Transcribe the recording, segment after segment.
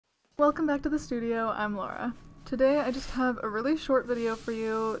Welcome back to the studio, I'm Laura. Today I just have a really short video for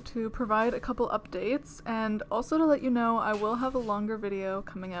you to provide a couple updates and also to let you know I will have a longer video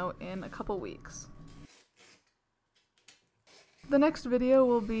coming out in a couple weeks. The next video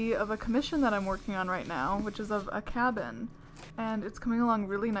will be of a commission that I'm working on right now, which is of a cabin. And it's coming along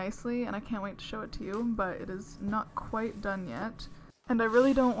really nicely and I can't wait to show it to you, but it is not quite done yet. And I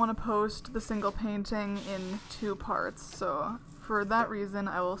really don't want to post the single painting in 2 parts, so for that reason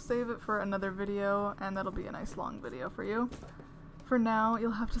I will save it for another video and that'll be a nice long video for you. For now,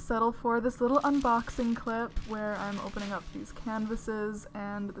 you'll have to settle for this little unboxing clip where I'm opening up these canvases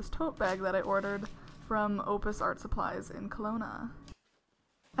and this tote bag that I ordered from Opus Art Supplies in Kelowna.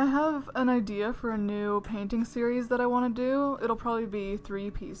 I have an idea for a new painting series that I want to do. It'll probably be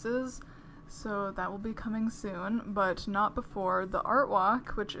 3 pieces, so that will be coming soon, but not before the Art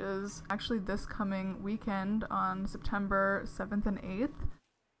Walk, which is actually this coming weekend on September 7th and 8th.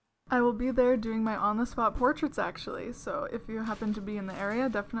 I will be there doing my on-the-spot portraits actually, so if you happen to be in the area,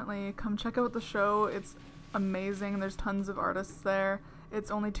 definitely come check out the show. It's amazing, there's tons of artists there.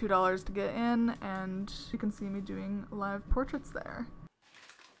 It's only $2 to get in, and you can see me doing live portraits there.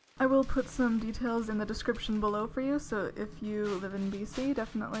 I will put some details in the description below for you, so if you live in BC,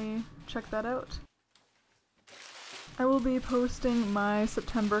 definitely check that out. I will be posting my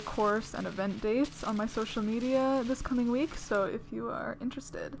September course and event dates on my social media this coming week, so if you are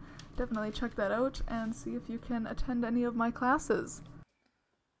interested, definitely check that out and see if you can attend any of my classes.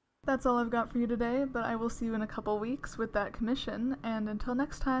 That's all I've got for you today, but I will see you in a couple weeks with that commission, and until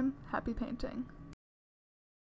next time, happy painting!